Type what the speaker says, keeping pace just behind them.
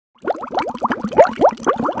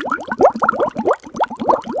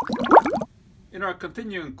In our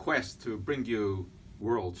continuing quest to bring you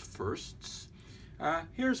world's firsts,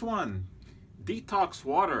 here's one. Detox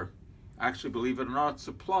Water, actually, believe it or not,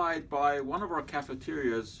 supplied by one of our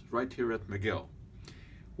cafeterias right here at McGill.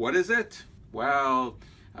 What is it? Well,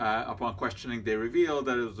 upon questioning, they revealed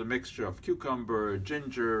that it was a mixture of cucumber,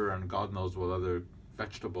 ginger, and God knows what other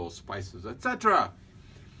vegetables, spices, etc.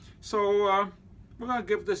 So we're going to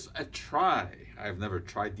give this a try. I've never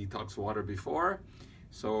tried Detox Water before,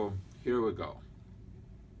 so here we go.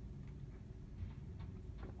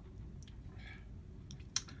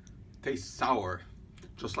 Tastes sour,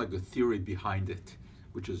 just like the theory behind it,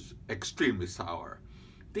 which is extremely sour.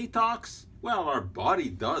 Detox, well, our body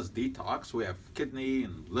does detox. We have kidney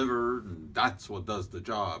and liver, and that's what does the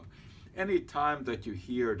job. Anytime that you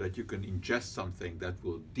hear that you can ingest something that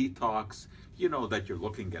will detox, you know that you're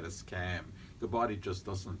looking at a scam. The body just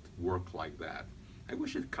doesn't work like that. I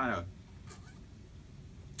wish it kind of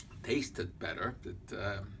tasted better.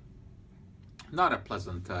 Not a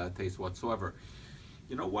pleasant taste whatsoever.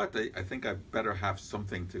 You know what? I think I better have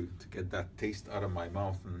something to get that taste out of my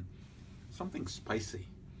mouth, and something spicy,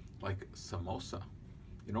 like samosa.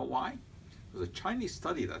 You know why? There's a Chinese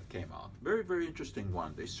study that came out. Very, very interesting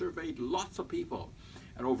one. They surveyed lots of people,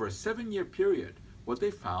 and over a 7-year period, what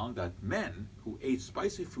they found that men who ate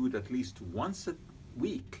spicy food at least once a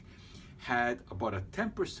week had about a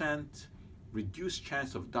 10% reduced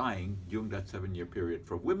chance of dying during that 7-year period.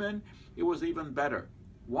 For women, it was even better.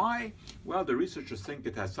 Why? Well, the researchers think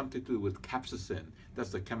it has something to do with capsaicin.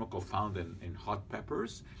 That's the chemical found in hot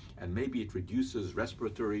peppers, and maybe it reduces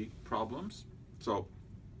respiratory problems. So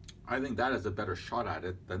I think that is a better shot at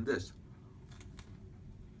it than this.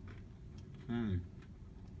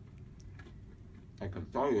 I can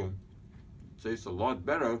tell you, it tastes a lot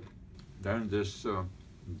better than this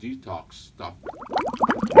detox stuff.